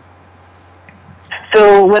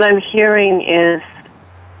 So what I'm hearing is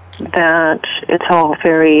that it's all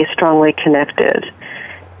very strongly connected,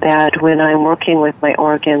 that when I'm working with my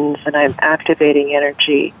organs and I'm activating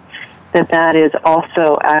energy, that is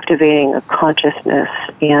also activating a consciousness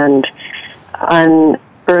and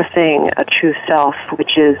unearthing a true self,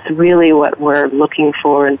 which is really what we're looking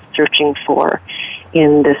for and searching for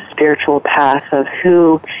in this spiritual path of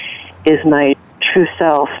who is my true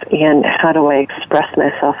self and how do I express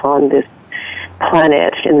myself on this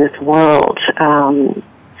planet, in this world.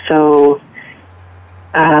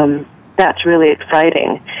 That's really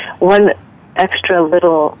exciting. One extra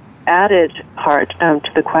little added part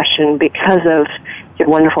to the question, because of your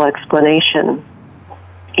wonderful explanation,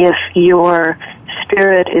 if your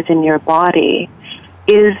spirit is in your body,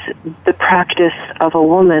 is the practice of a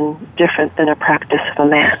woman different than a practice of a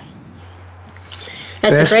man?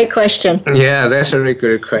 That's a great question. Yeah, that's a really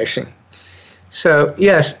good question. So,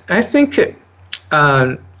 yes, I think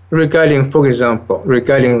regarding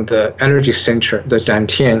the energy center, the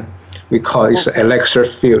Dantian, we call it elixir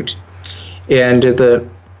field. And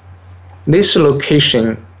this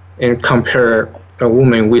location, and compare a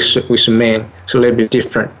woman with a man, it's a little bit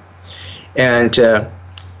different. And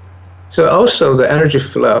so also the energy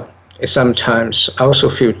flow is sometimes also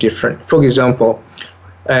feel different. For example,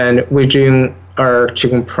 and we doing our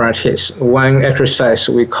Qigong practice, one exercise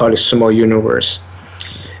we call it small universe.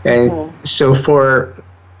 And so for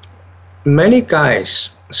many guys,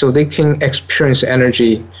 so they can experience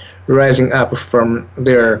energy rising up from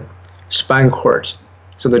their spine cord.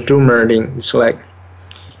 So the dual meridian is like,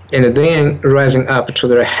 and then rising up to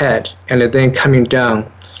their head, and then coming down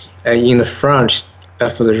in the front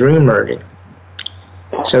of the ring meridian.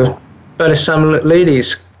 So, but some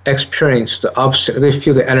ladies experience the opposite. They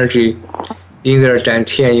feel the energy in their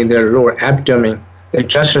dantian, in their lower abdomen. They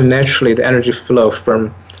just naturally the energy flow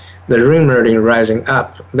from the ring meridian rising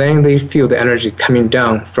up. Then they feel the energy coming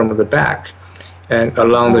down from the back and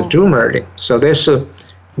along the dual meridian. So there's a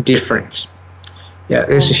difference. Yeah,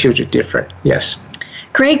 there's a huge difference. Yes.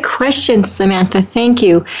 Great question, Samantha. Thank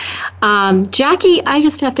you. Jackie, I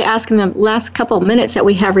just have to ask in the last couple of minutes that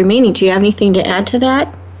we have remaining, do you have anything to add to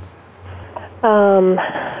that?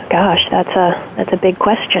 Gosh, that's a big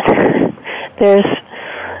question.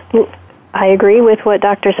 I agree with what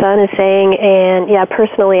Dr. Sun is saying, and yeah,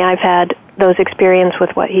 personally I've had those experiences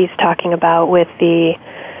with what he's talking about with the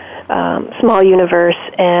small universe,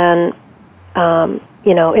 and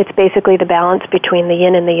it's basically the balance between the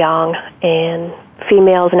yin and the yang, and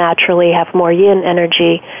females naturally have more yin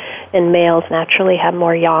energy and males naturally have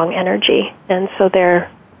more yang energy, and so their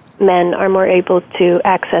men are more able to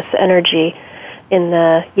access energy in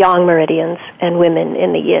the yang meridians and women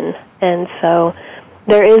in the yin. And so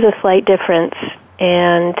there is a slight difference,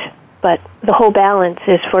 but the whole balance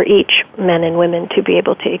is for each men and women to be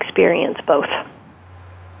able to experience both.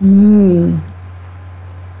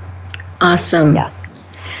 Awesome. Yeah.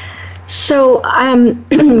 So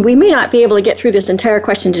we may not be able to get through this entire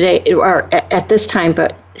question today or at this time,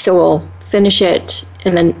 so we'll finish it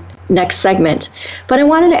in the next segment. But I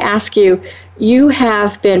wanted to ask you, you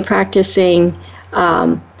have been practicing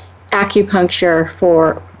acupuncture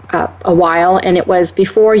for a while, and it was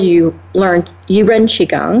before you learned Yiren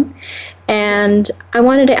Qigong. And I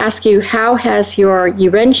wanted to ask you, how has your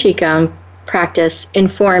Yiren Qigong practice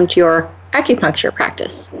informed your acupuncture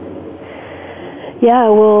practice? Yeah,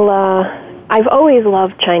 well, I've always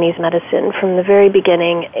loved Chinese medicine from the very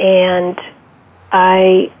beginning, and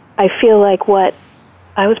I feel like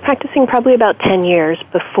I was practicing probably about 10 years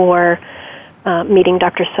before meeting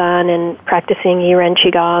Dr. Sun and practicing Yiren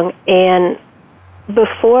Qigong. And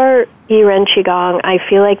before Yiren Qigong, I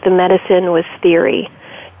feel like the medicine was theory.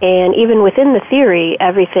 And even within the theory,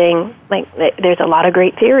 everything, like there's a lot of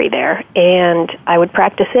great theory there. And I would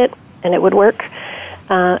practice it, and it would work.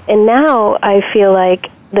 And now I feel like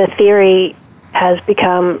the theory has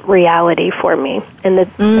become reality for me, and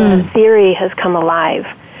the theory has come alive.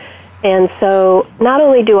 And so not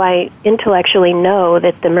only do I intellectually know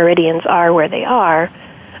that the meridians are where they are,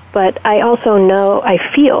 but I also know, I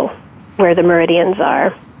feel where the meridians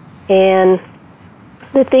are. And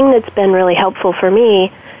the thing that's been really helpful for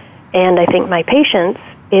me, and I think my patients,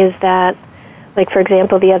 is that, like for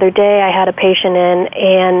example, the other day I had a patient in,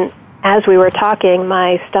 and as we were talking,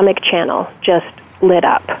 my stomach channel just lit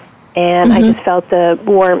up. And I just felt the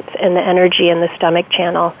warmth and the energy in the stomach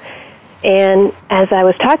channel. And as I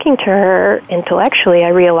was talking to her intellectually, I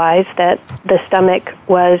realized that the stomach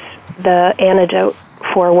was the antidote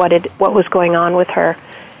for what was going on with her,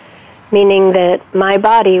 meaning that my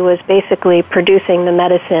body was basically producing the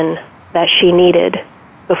medicine that she needed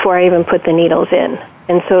before I even put the needles in.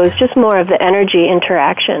 And so it was just more of the energy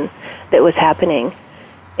interaction that was happening.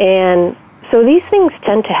 And so these things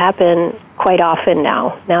tend to happen quite often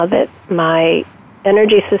now that my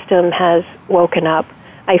energy system has woken up.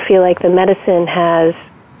 I feel like the medicine has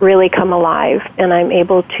really come alive, and I'm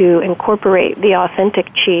able to incorporate the authentic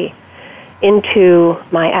qi into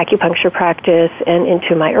my acupuncture practice and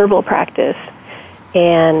into my herbal practice.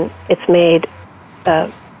 And it's made a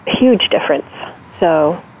huge difference.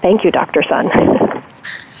 So thank you, Dr. Sun.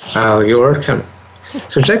 Oh, you're welcome.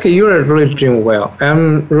 So Jackie, you are really doing well.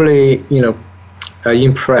 I'm really,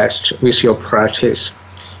 impressed with your practice.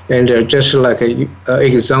 And just like an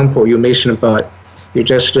example you mentioned about, you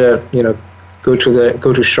just go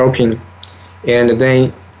to shopping, and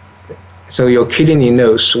then so your kidney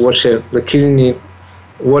knows what the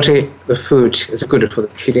food is good for the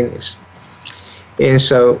kidneys. And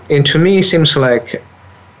to me it seems like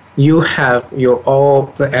you have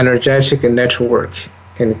all the energetic network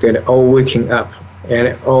and get all waking up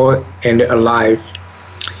and alive.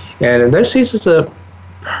 And this is the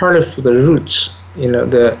part of the roots,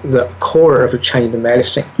 the core of Chinese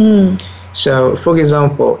medicine. So, for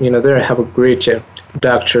example, there I have a great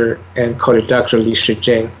doctor and called Dr. Li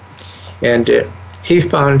Shijing, and he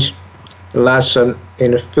found lots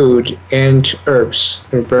in food and herbs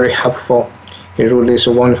very helpful. He wrote this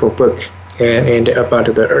wonderful book and about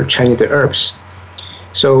the Chinese herbs.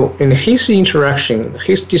 So in his interaction,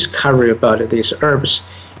 his discovery about these herbs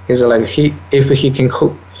is like if he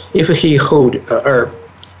hold a herb,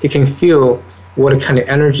 he can feel what kind of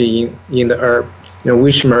energy in the herb,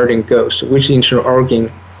 which meridian goes, which internal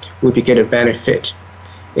organ will get a benefit.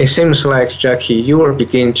 It seems like, Jackie, you are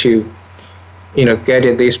beginning to, get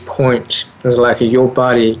at this point. It's like your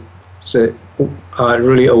body is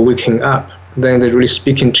really waking up. Then they're really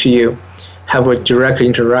speaking to you, have a direct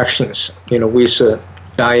interactions, with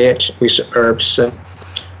diet, with herbs,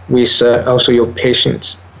 with also your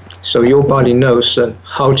patients. So your body knows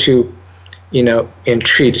how to,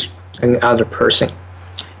 entreat another person.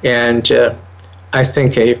 And I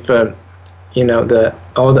think if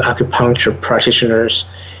all the acupuncture practitioners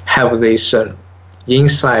have this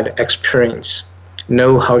inside experience,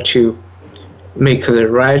 know how to make the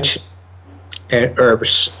right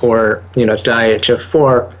herbs or diet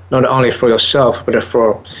for not only for yourself but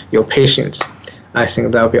for your patients, I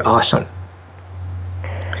think that would be awesome.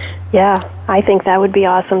 Yeah, I think that would be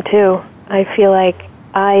awesome too. I feel like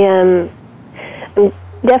I'm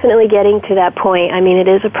definitely getting to that point. I mean, it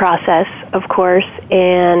is a process, of course,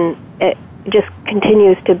 and it just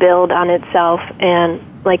continues to build on itself. And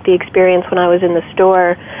like the experience when I was in the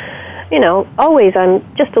store, always I'm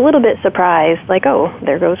just a little bit surprised, like, oh,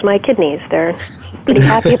 there goes my kidneys. They're pretty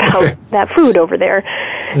happy about that food over there.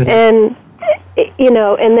 And,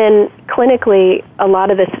 and then clinically, a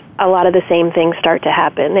lot of the same things start to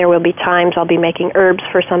happen. There will be times I'll be making herbs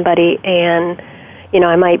for somebody, and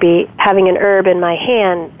I might be having an herb in my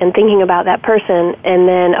hand and thinking about that person, and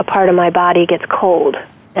then a part of my body gets cold,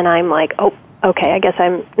 and I'm like, oh, okay, I guess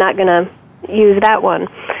I'm not going to use that one.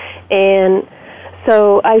 And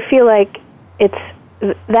so I feel like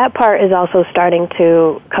that part is also starting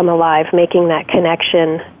to come alive, making that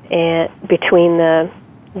connection between the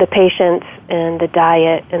patients and the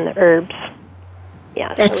diet and the herbs.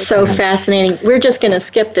 Yeah, that's so fascinating. We're just going to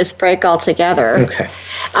skip this break altogether. Okay.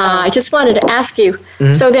 I just wanted to ask you,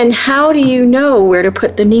 so then how do you know where to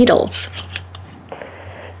put the needles?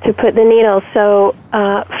 To put the needles. So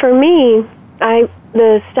for me,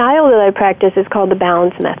 the style that I practice is called the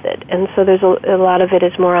balance method. And so there's a lot of it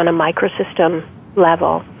is more on a microsystem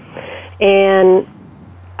level. And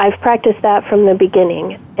I've practiced that from the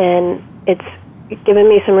beginning, and it's given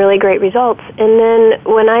me some really great results. And then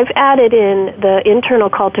when I've added in the internal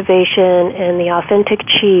cultivation and the authentic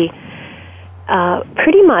qi,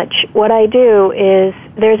 pretty much what I do is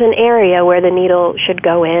there's an area where the needle should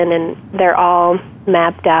go in, and they're all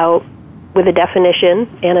mapped out with a definition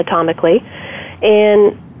anatomically.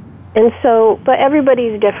 And so, but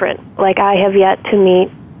everybody's different. Like, I have yet to meet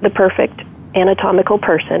the perfect anatomical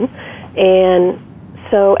person. And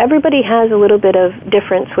so everybody has a little bit of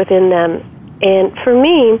difference within them. And for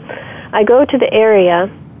me, I go to the area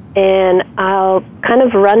and I'll kind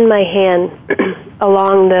of run my hand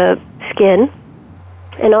along the skin,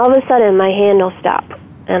 and all of a sudden my hand will stop.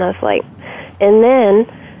 And I was like, and then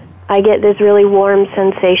I get this really warm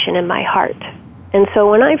sensation in my heart. And so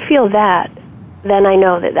when I feel that, then I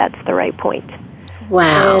know that that's the right point.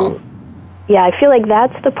 Wow. And yeah, I feel like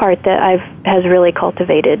that's the part that has really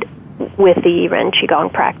cultivated with the Yiren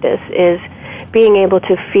Qigong practice, is being able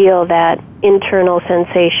to feel that internal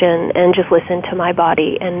sensation and just listen to my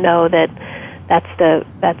body and know that that's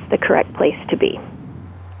the correct place to be.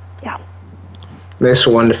 Yeah. That's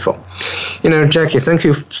wonderful. Jackie, thank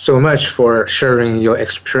you so much for sharing your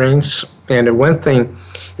experience. And one thing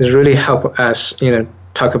is really help us,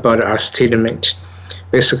 talk about our statement.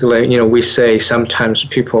 Basically, we say sometimes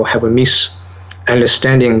people have a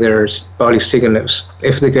misunderstanding their body signals.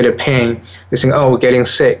 If they get a pain, they think, oh, we're getting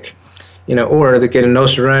sick. Or they get a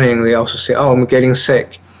nose running, they also say, oh, I'm getting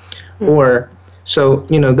sick. Mm-hmm. Or, so,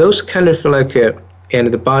 those kind of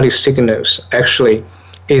and the body signals actually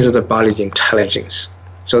is the body's intelligence.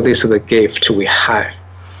 So this is the gift we have.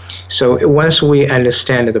 So once we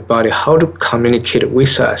understand the body, how to communicate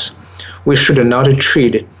with us, we should not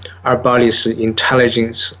treat our body's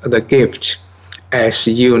intelligence, the gift, as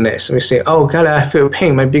illness. We say, oh, God, I feel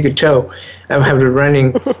pain, my big toe. I have to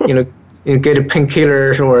running, get a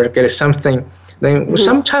painkiller or get something. Then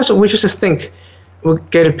sometimes we just think we'll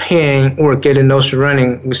get a pain or get a nose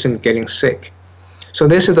running without getting sick. So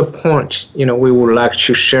this is the point, we would like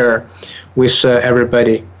to share with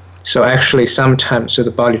everybody. So actually sometimes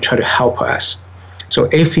the body try to help us. So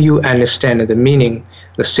if you understand the meaning,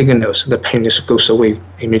 the signals, the pain just goes away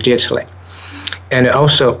immediately. And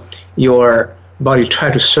also your body try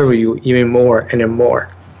to serve you even more and more.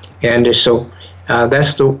 And so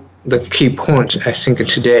that's the key point, I think,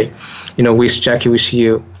 today, with Jackie, with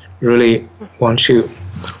you, really want to,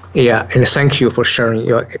 and thank you for sharing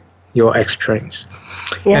your experience.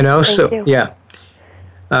 Yeah, and also,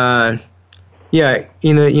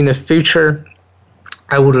 in the future,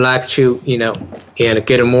 I would like to, and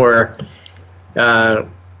get a more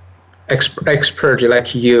expert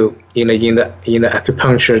like you, in the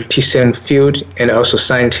acupuncture TCM field, and also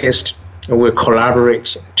scientists. We'll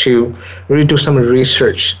collaborate to really do some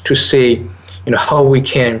research to see, how we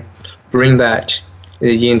can bring that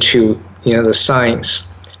into, the science.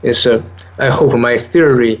 I hope my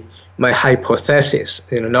theory, my hypothesis,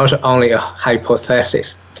 not only a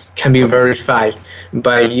hypothesis, can be verified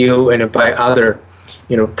by you and by other,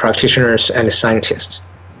 practitioners and scientists.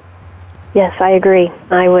 Yes, I agree.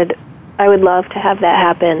 I would love to have that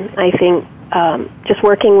happen. I think just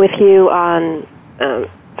working with you on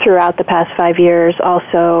throughout the past 5 years,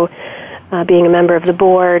 also being a member of the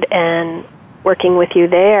board and working with you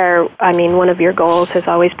there, I mean, one of your goals has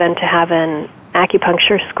always been to have an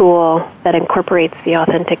acupuncture school that incorporates the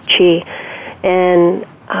authentic qi. And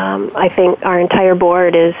I think our entire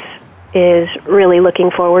board is really looking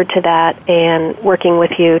forward to that and working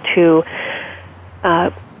with you to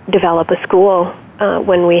develop a school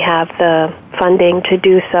when we have the funding to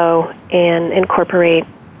do so and incorporate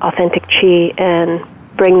authentic qi and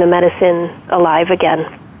bring the medicine alive again.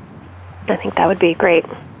 I think that would be great.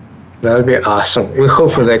 That would be awesome. We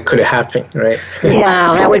hope that could happen, right?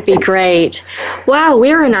 Wow, that would be great. Wow,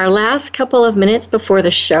 we're in our last couple of minutes before the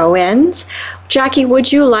show ends. Jackie,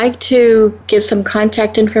 would you like to give some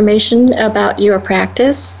contact information about your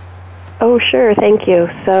practice? Oh, sure. Thank you.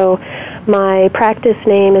 So my practice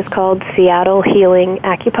name is called Seattle Healing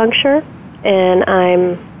Acupuncture, and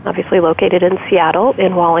I'm obviously located in Seattle,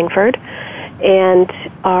 in Wallingford. And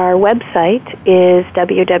our website is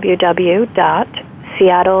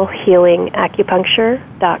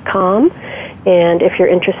www.seattlehealingacupuncture.com. And if you're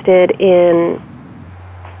interested in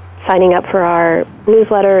signing up for our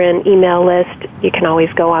newsletter and email list, you can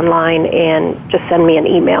always go online and just send me an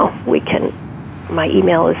email. My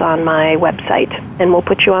email is on my website, and we'll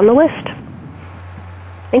put you on the list.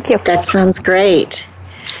 Thank you. That sounds great.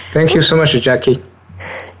 Thank you so much, Jackie.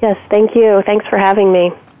 Yes, thank you. Thanks for having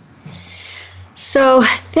me. So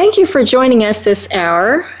thank you for joining us this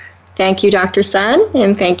hour. Thank you, Dr. Sun,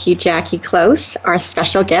 and thank you, Jackie Close, our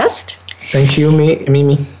special guest. Thank you,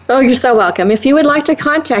 Mimi. Oh, you're so welcome. If you would like to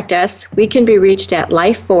contact us, we can be reached at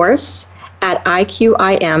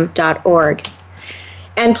lifeforce@iqim.org.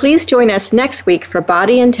 And please join us next week for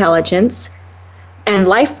Body Intelligence and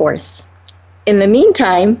Life Force. In the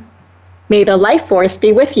meantime, may the Life Force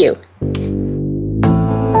be with you.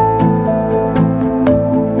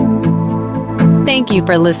 Thank you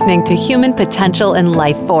for listening to Human Potential and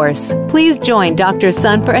Life Force. Please join Dr.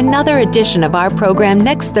 Sun for another edition of our program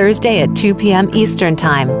next Thursday at 2 p.m. Eastern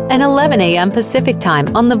Time and 11 a.m. Pacific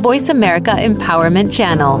Time on the Voice America Empowerment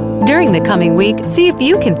Channel. During the coming week, see if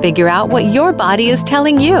you can figure out what your body is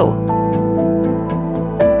telling you.